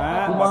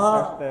Prima.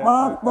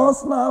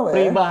 Waktosna we.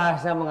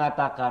 Peribahasa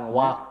mengatakan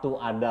waktu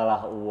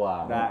adalah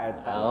uang. Nah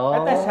eta.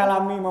 Eta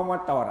salami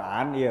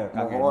memotoran ieu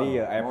Kang Eddi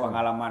ieu aya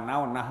pengalaman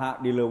naon naha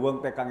di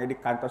leuweung teh Kang Eddi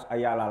kantos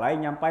aya lalai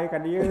nyampai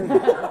ka dieu.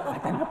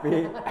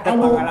 Tapi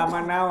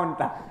pengalaman naon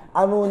tah?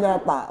 Anu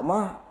nyata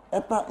mah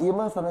eta ieu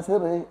mah sanes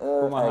heureuy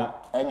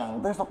engang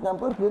teh sok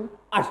nyampeurkeun.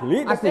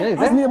 Asli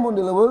mun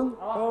di leuweung.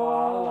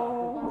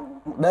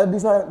 Dan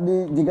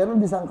jigana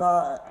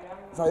disangka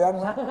sayang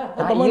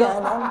eta mah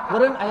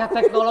meureun aya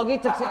teknologi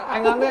cek si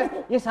engang teh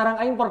ieu sarang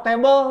aing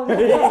portable.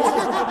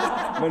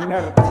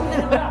 Bener.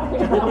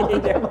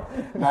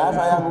 Nah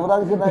sayang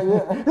urang cenah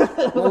ieu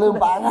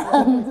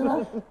ngeuleumpagan cenah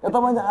eta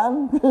mah nyaan.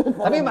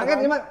 Tapi make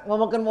ieu mah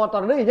ngomongkeun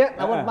motor deui nya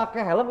lamun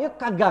make helm ieu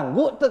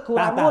kaganggu teu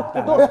kurangut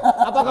gitu.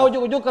 Apakah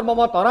ujug-ujug keur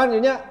memotoran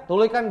ieu nya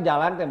tuluy kan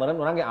jalan teh meureun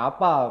urang ge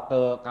apal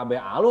teu kabeh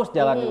alus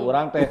jalan di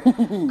urang teh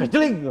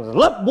keceling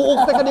lep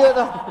buuk teh ka dieu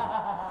teh.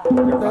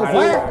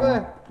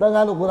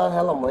 Dengan ukuran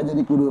helm we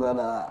jadi kudu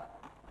rada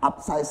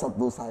upsize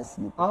satu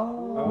size gitu.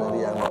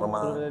 Dari yang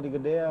normal.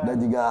 Dan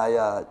jika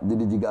aya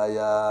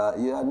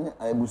ieu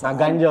aya busa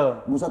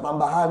ganjel. Busa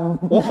tambahan.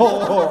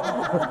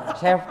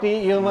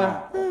 Safety ieu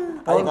mah.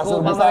 Aya kasur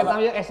busa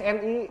ieu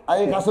SNI.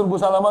 Aya kasur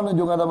busa lama nu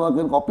juga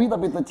dameukeun kopi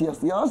tapi teu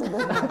cios-cios itu.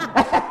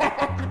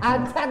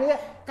 Acan ya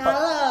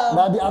kalem.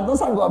 Da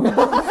diantosan gua abi.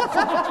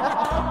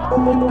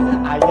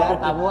 Aya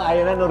kamu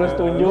ayeuna nurus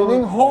tunjuk.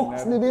 Ini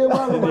hoax di dieu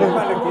mah. Ieu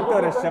mah kitu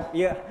resep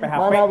ieu PHP.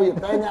 Mana wi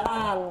teh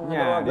nyaan.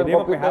 Nya, di dieu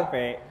PHP.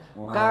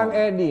 Kang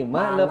Eddi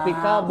mah leupi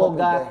ka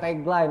boga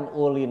tagline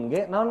ulin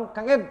ge. Naon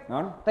Kang Ed?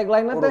 Naon?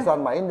 Tagline-na teh? Urusan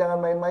main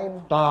jangan main-main.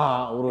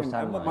 Tah,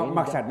 urusan main.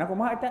 Maksudna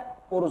kumaha eta?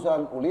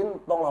 Urusan ulin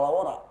tong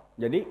lalawara.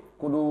 Jadi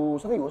kudu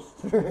serius.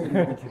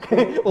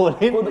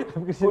 Ulin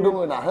kudu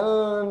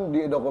ngeunaheun,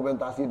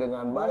 didokumentasi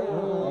dengan baik.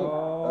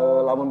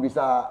 Lamun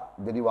bisa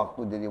jadi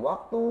waktu.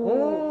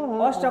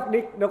 Sok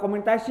di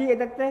dokumentasi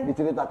eta teh.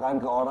 Diceritakan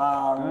ke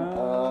orang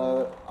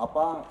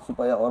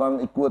supaya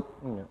orang ikut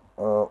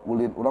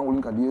ulin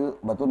ka dieu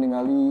batur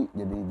ningali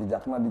jadi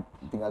jejakna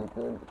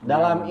ditinggalikeun.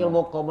 Dalam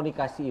ilmu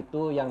komunikasi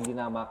itu yang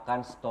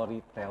dinamakan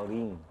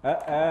storytelling.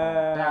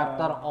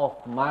 Theater of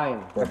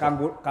mind.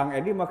 Kang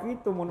Eddi mah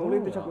kitu mun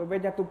ulin teh sok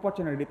bebeja tupot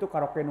cenah di ditu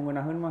karaoke nu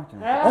ngeunaheun mah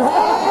cenah.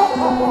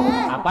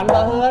 Apaan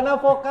baheula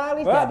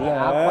vokalis jadi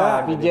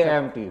apa? VJ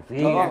MTV.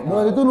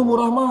 Mulai itu nu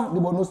murah mah di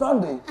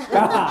bonusan deh.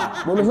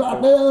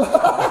 Bonusan deh.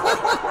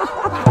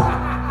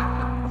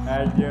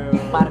 Aduh.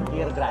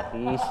 Parkir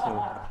gratis.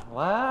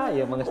 Wah,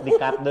 ya mah geus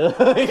di-cut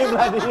deui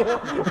berarti.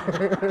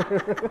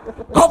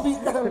 Kopi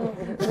kan.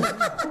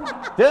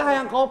 Teu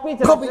hayang kopi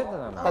cenah. Kopi.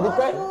 Tadi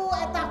teh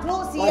eta klu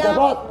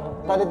siap.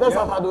 Tadi teh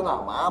sasadu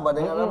nama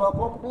bade ngaranna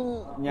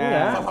kopi.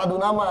 Nya.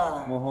 Sasadu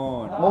nama.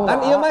 Mohon.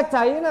 Kan ieu mah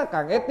caina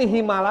Kang Eti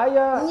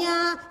Himalaya.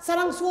 Nya,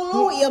 sareng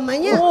sulu ieu mah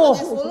nya,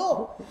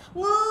 sulu.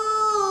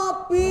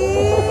 Ngopi.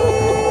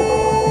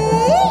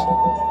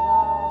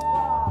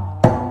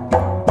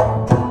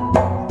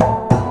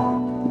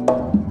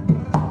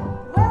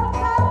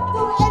 Welcome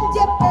to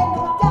NJP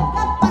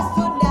Jagat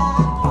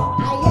Pasundan.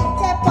 Aya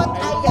cepot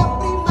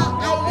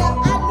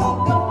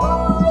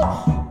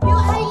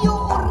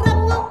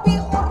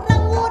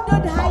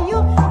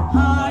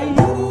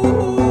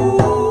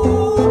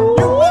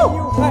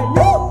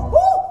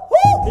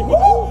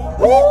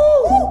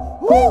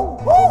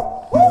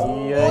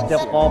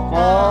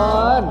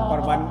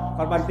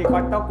banti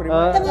kotok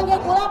Prima. Tengah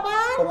gula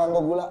pan.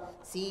 Tengah gula.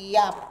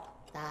 Siap.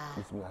 Tah.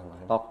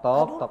 Bismillahirrahmanirrahim.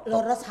 Tok.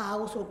 Leres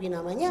haus rupi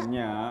namanya.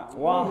 Nya,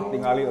 wah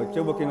tingali Ece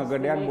beuki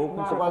ngegedean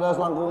bu. Kepada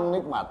selangkung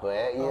nikmat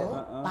we ieu.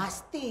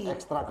 Pasti.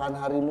 Ekstrakan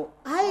harimu.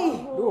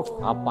 Ai. Duh,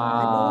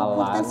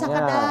 Punten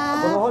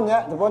sakadar. Nuhun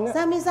ya, cepatnya.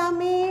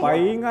 Sami-sami.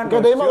 paingan.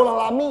 Gede mah ulah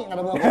lami,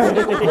 kada mah.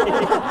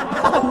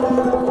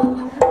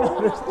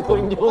 Terus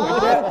tunjuk.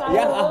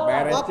 Ya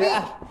beres Kopi.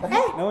 Ceu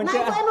Naon Nah Ceu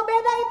itu anu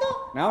beda itu.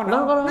 Naon?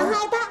 Nah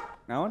eta.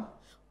 Naon?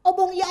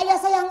 Obong ieu aya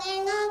sayang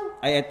engang.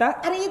 Aya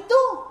eta? Ari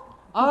itu.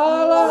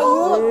 Alah,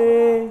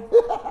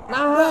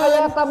 nah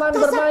aya taman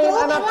bermain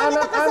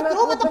anak-anak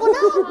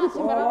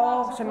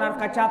Oh, senar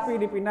kacapi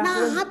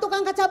dipindahkeun. Nah,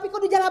 tukang kacapi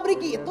kudu jalabri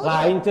kitu.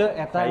 lain Ceu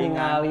eta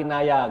ningali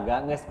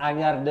nayaga geus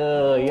anyar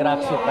deui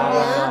rak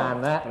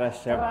sutanana.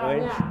 Resep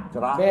euy.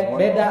 Cerah.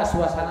 Beda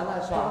suasana mah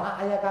soalnya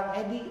aya Kang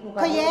Eddi nu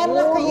Keyen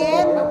lah,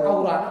 keyen.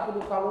 Kaurana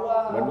kudu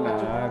keluar.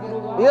 Benar.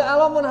 Ieu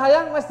alo mun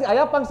hayang mesti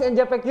aya pang si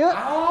NJP kieu.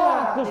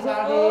 Tinggal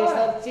di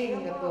searching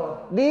gitu.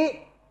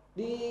 Di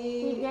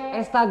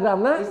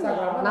Instagramna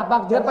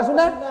Napak Jagat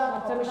Pasundan.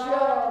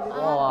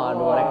 Oh,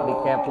 aduh rek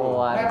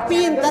dikepoan.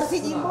 Pinter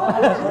sih Imo.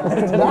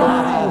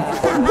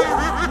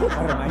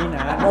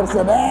 Permainan.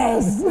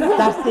 Mercedes.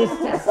 Tastis.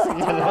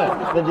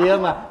 Jadi dia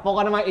mah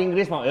pokoknya mah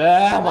Inggris mah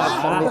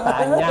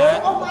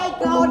ditanya. Oh my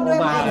god,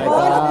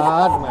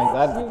 My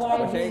God.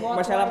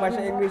 Masalah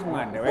bahasa Inggris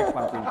mah dewek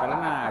pang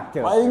pinterna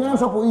Ceu. Palingan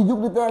sapu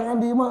ijuk di tangan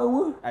di mah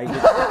eueuh. Aing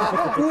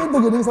Kitu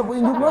geuning sapu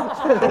ijuk mah.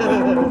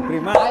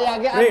 Prima. Aya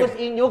ge Agus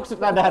Injuk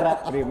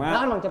sutradara. Prima.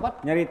 Naon Mang cepat?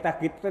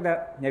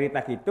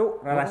 Nyarita kitu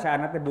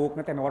rarasaana teh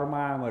buukna teh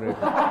normal meureun.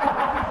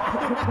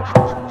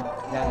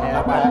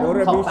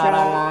 Batur bisa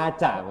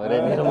ngaca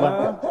meureun di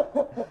rumah.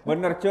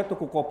 Bener Ceu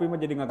tuku kopi mah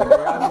jadi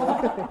ngagedean.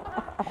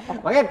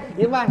 Makin,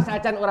 ieu mah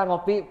sacan urang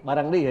ngopi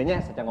bareng deui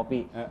nya sacan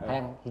ngopi.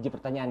 Hayang hiji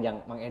pertanyaan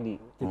yang Mang Eddi.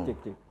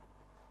 Cik.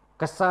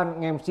 Kesan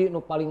MC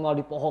nu paling mau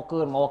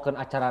dipohokeun mawakeun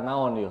acara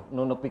naon ieu?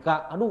 Nu nepi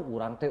ka aduh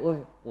urang teh euy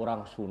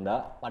urang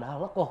Sunda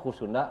padahal lekoh ku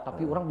Sunda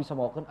tapi urang bisa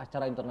mawakeun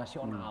acara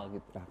internasional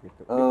gitu. Tah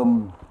gitu.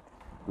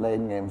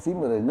 Lain MC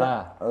meureun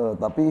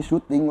tapi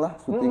syuting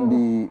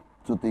di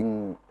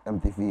syuting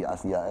MTV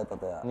Asia eta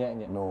teh.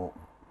 Nu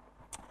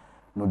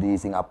di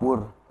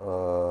Singapura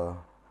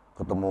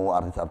ketemu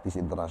artis-artis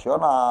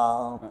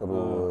internasional,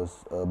 terus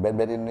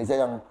band-band Indonesia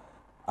yang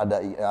ada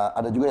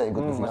juga yang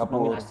ikut di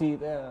Singapura. Nominasi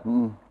teh.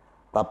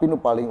 Tapi nu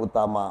paling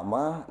utama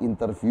mah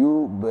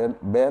interview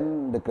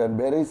band The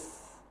Cranberries.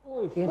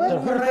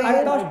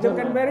 Antos The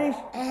Cranberries.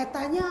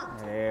 Tanya.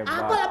 Hebat.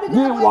 Apa lebih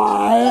Di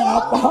wae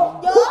apa?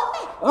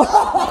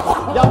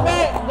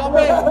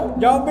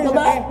 Jombe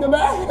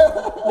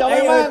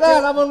mah teh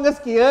lamun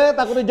geus kieu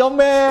takut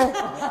jombe.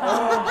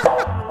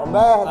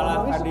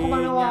 Salah Kemana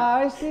kadinya.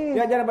 wae sih?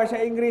 Diajar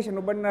bahasa Inggris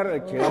nu bener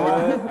Ceu.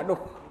 Aduh.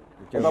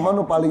 Pertama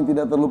nu paling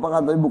tidak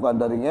terlupakan tapi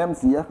bukan dari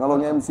MC ya. Kalau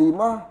MC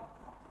mah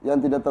yang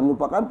tidak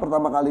terlupakan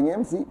pertama kali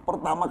MC,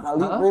 pertama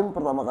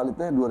kali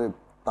teh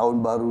tahun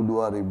baru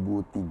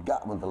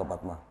 2003 mun teu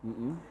lepat mah.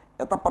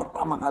 Eta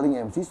pertama kali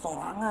MC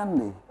sorangan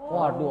deh.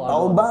 Waduh.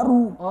 Tahun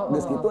baru.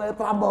 Geus kitu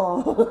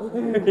trouble.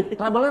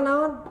 Trouble-na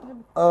naon?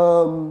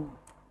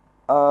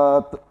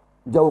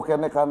 Jauh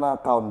kene karena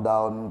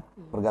countdown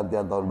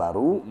pergantian tahun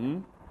baru.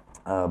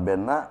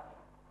 Bandna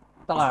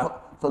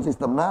Telat. sound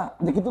systemna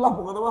ya gitulah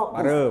pokoknya mah.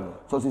 Parem.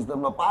 Sound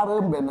systemna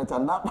parem, bandna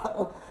candak.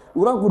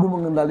 Urang kudu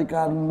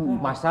mengendalikan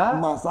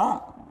masa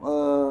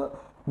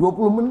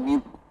 20 menit.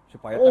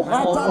 Supaya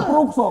Kaca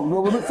pruk sok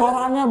 20 menit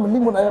sorangan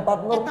mending mun aya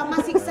partner. Eta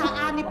mah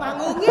siksaan di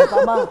panggungnya.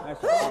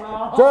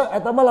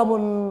 Eta mah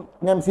lamun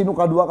nge-MC nu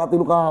ka-2 ka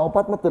 3 ka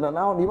 4 mah teu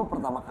naon, ieu mah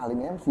pertama kali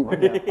nge-MC mah.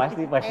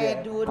 Pasti.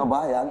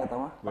 Kabayang eta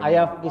mah.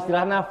 Aya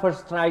istilahna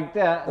first strike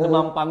teh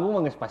demam panggung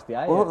mah geus pasti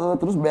aya.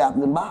 Terus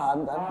beakeun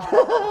bahan kan.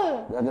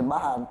 Beakeun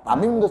bahan.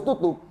 Taming geus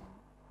tutup.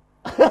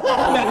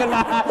 Beakeun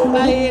bahan.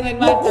 Lain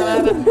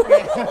baca.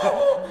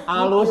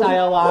 Alus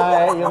aya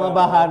wae ieu mah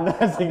bahan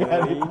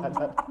singgali.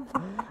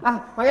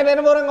 Makanya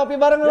dari orang ngopi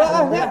bareng dulu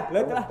ya.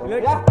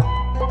 Lihat.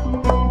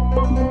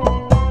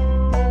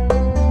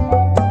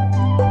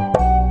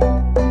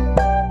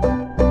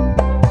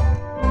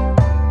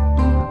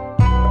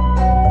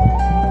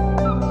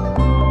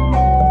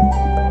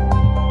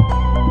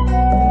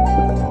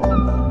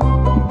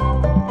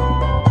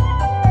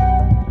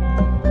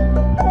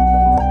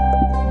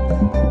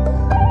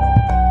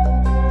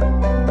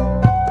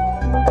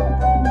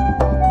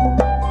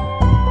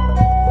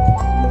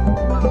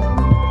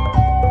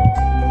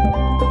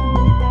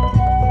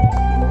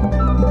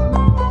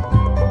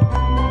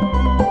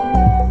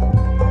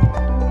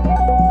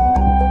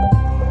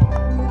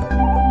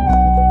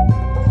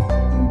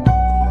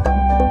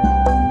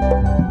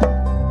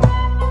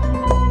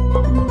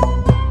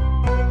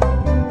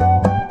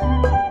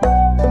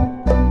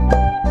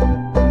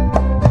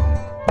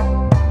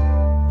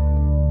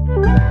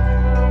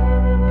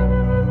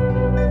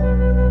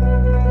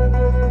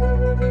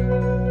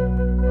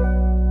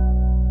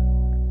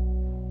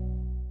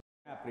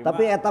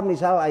 Tapi eta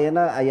misal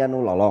aya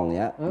nu lolong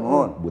ya,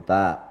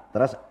 buta.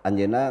 Terus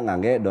anjeunna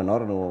ngangge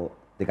donor nu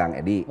ti Kang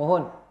Eddi.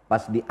 Mohon.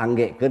 Pas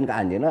dianggekeun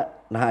ka anjeunna,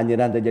 nah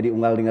anjeunna teh jadi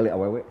unggal ningali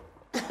awewe.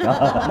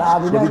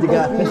 Jadi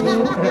juga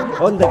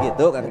teu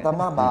gitu Kang. Kita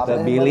mah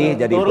bae. Bilih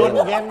jadi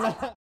turun gen.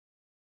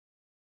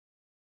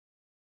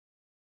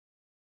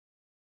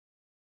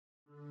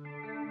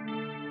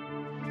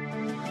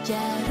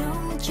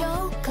 Jarum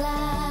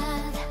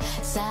coklat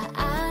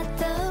saat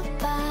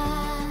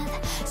tepat,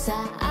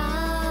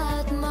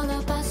 saat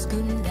melepas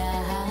gundah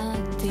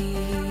hati.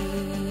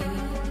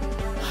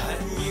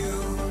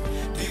 Hanyut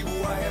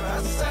dibuai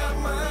rasa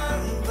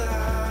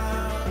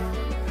mantap,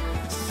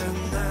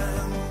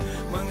 senang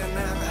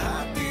mengenang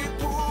hati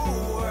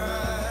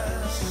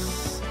puas.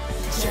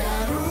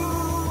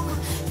 Jarum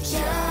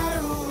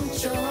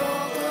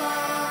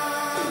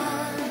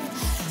coklat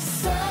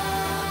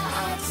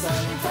saat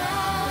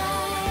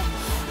santai,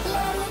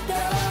 larut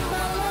dalam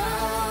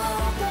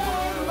malam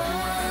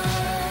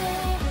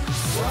permai.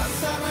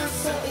 Suasana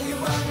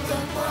seimbang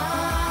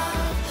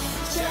tepat,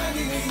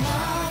 jadi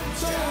nikmat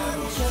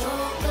jarum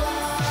coklat.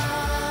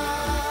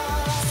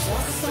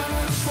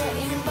 Suasana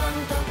seimbang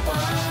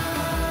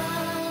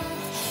tepat,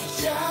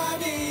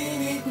 jadi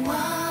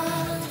nikmat.